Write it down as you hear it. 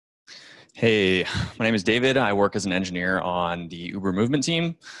Hey, my name is David. I work as an engineer on the Uber Movement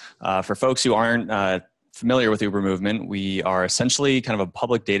team. For folks who aren't familiar with Uber Movement, we are essentially kind of a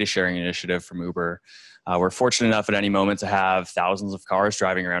public data sharing initiative from Uber. We're fortunate enough at any moment to have thousands of cars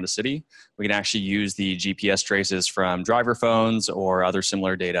driving around a city. We can actually use the GPS traces from driver phones or other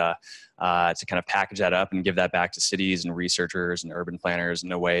similar data to kind of package that up and give that back to cities and researchers and urban planners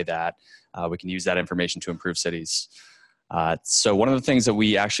in a way that we can use that information to improve cities. So one of the things that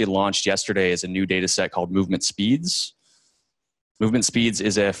we actually launched yesterday is a new data set called Movement Speeds. Movement Speeds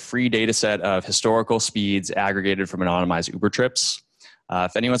is a free data set of historical speeds aggregated from anonymized Uber trips.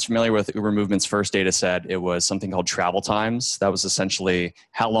 If anyone's familiar with Uber Movement's first data set, it was something called travel times. That was essentially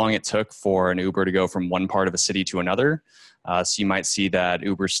how long it took for an Uber to go from one part of a city to another. So you might see that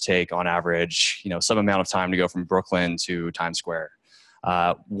Ubers take on average, some amount of time to go from Brooklyn to Times Square.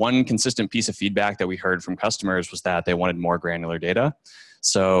 One consistent piece of feedback that we heard from customers was that they wanted more granular data.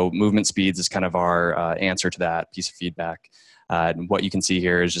 So movement speeds is kind of our answer to that piece of feedback. And what you can see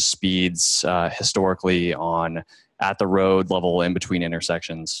here is just speeds historically at the road level in between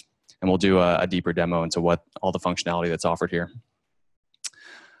intersections. And we'll do a deeper demo into what all the functionality that's offered here.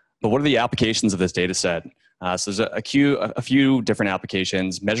 But what are the applications of this data set? So there's a few different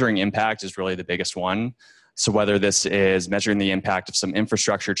applications. Measuring impact is really the biggest one. So whether this is measuring the impact of some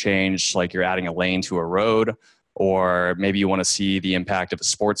infrastructure change, like you're adding a lane to a road, or maybe you want to see the impact of a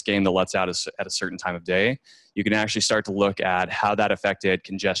sports game that lets out at a certain time of day, you can actually start to look at how that affected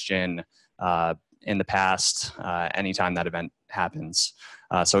congestion in the past, anytime that event happens.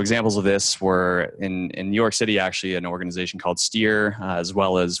 So examples of this were in New York City, actually an organization called Steer, as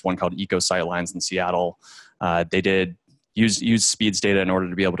well as one called Eco Sightlines in Seattle. They did use speeds data in order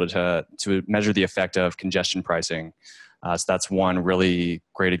to be able to measure the effect of congestion pricing. So that's one really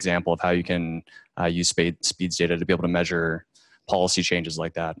great example of how you can use speeds data to be able to measure policy changes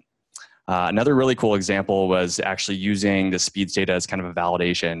like that. Another really cool example was actually using the speeds data as kind of a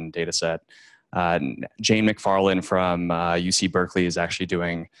validation data set. Jane McFarland from UC Berkeley is actually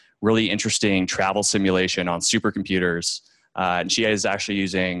doing really interesting travel simulation on supercomputers. And she is actually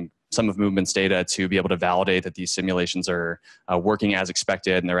using some of Movement's data to be able to validate that these simulations are working as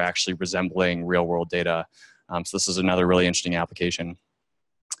expected and they're actually resembling real world data. So this is another really interesting application.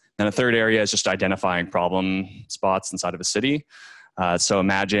 Then a third area is just identifying problem spots inside of a city. So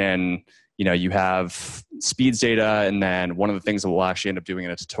imagine, you have speeds data, and then one of the things that we'll actually end up doing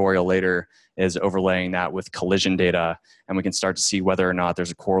in a tutorial later is overlaying that with collision data, and we can start to see whether or not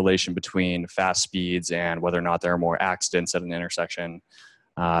there's a correlation between fast speeds and whether or not there are more accidents at an intersection.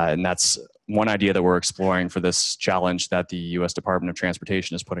 And that's one idea that we're exploring for this challenge that the U.S. Department of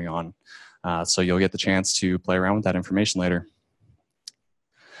Transportation is putting on. So you'll get the chance to play around with that information later.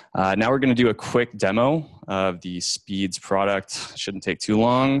 Now we're going to do a quick demo of the Speeds product. Shouldn't take too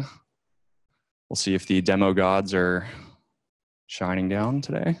long. We'll see if the demo gods are shining down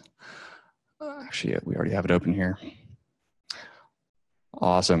today. Actually, we already have it open here.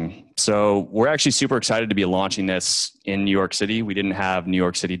 Awesome. So we're actually super excited to be launching this in New York City. We didn't have New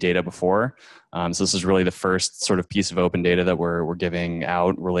York City data before. So this is really the first sort of piece of open data that we're giving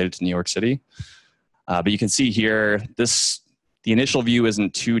out related to New York City. But you can see here, the initial view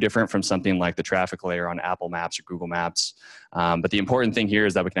isn't too different from something like the traffic layer on Apple Maps or Google Maps. But the important thing here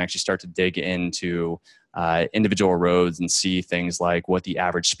is that we can actually start to dig into individual roads and see things like what the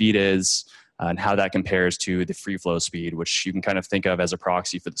average speed is, and how that compares to the free flow speed, which you can kind of think of as a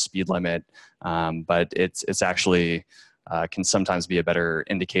proxy for the speed limit. But it's actually can sometimes be a better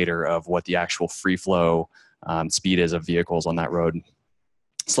indicator of what the actual free flow speed is of vehicles on that road.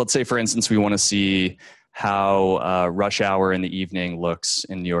 So let's say, for instance, we want to see how rush hour in the evening looks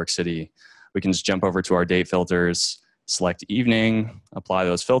in New York City. We can just jump over to our date filters, select evening, apply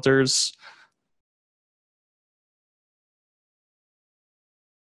those filters.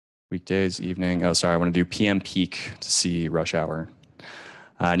 Weekdays, evening. Oh, sorry, I want to do PM peak to see rush hour.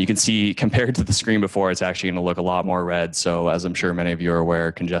 And you can see, compared to the screen before, it's actually going to look a lot more red. So as I'm sure many of you are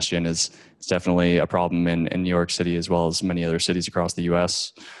aware, congestion is definitely a problem in New York City as well as many other cities across the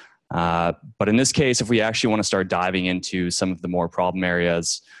US. But in this case, if we actually want to start diving into some of the more problem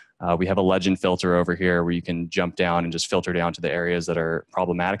areas, we have a legend filter over here where you can jump down and just filter down to the areas that are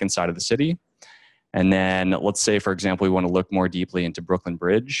problematic inside of the city. And then let's say, for example, we want to look more deeply into Brooklyn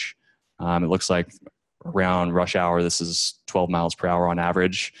Bridge. It looks like around rush hour, this is 12 miles per hour on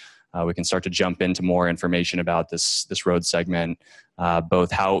average. We can start to jump into more information about this road segment,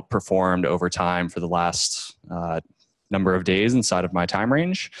 both how it performed over time for the last number of days inside of my time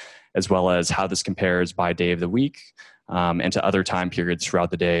range, as well as how this compares by day of the week, and to other time periods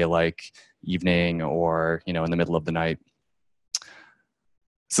throughout the day, like evening or in the middle of the night.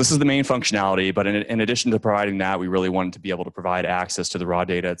 So this is the main functionality, but in addition to providing that, we really wanted to be able to provide access to the raw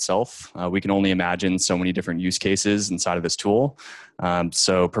data itself. We can only imagine so many different use cases inside of this tool.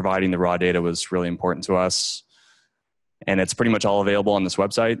 So providing the raw data was really important to us. And it's pretty much all available on this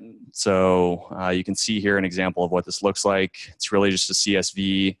website. So you can see here an example of what this looks like. It's really just a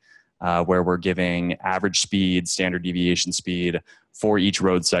CSV where we're giving average speed, standard deviation speed for each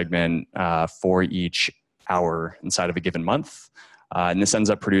road segment for each hour inside of a given month. And this ends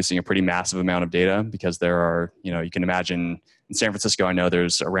up producing a pretty massive amount of data because there are, you can imagine in San Francisco, I know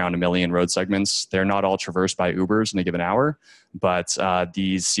there's around 1 million road segments. They're not all traversed by Ubers in a given hour, but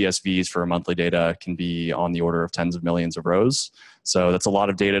these CSVs for monthly data can be on the order of tens of millions of rows. So that's a lot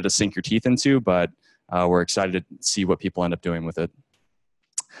of data to sink your teeth into, but we're excited to see what people end up doing with it.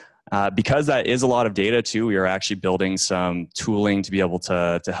 Because that is a lot of data too, we are actually building some tooling to be able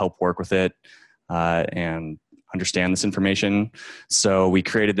to help work with it and understand this information. So we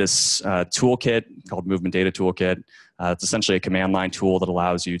created this toolkit called Movement Data Toolkit. It's essentially a command line tool that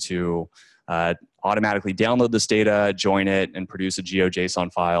allows you to automatically download this data, join it, and produce a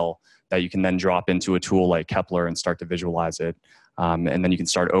GeoJSON file that you can then drop into a tool like Kepler and start to visualize it. And then you can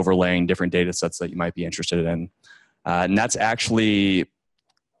start overlaying different data sets that you might be interested in. And that's actually,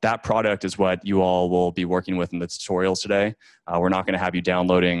 that product is what you all will be working with in the tutorials today. We're not going to have you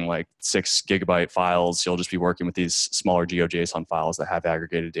downloading like 6 gigabyte files. You'll just be working with these smaller GeoJSON files that have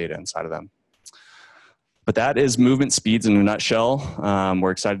aggregated data inside of them. But that is movement speeds in a nutshell.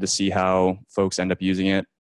 We're excited to see how folks end up using it.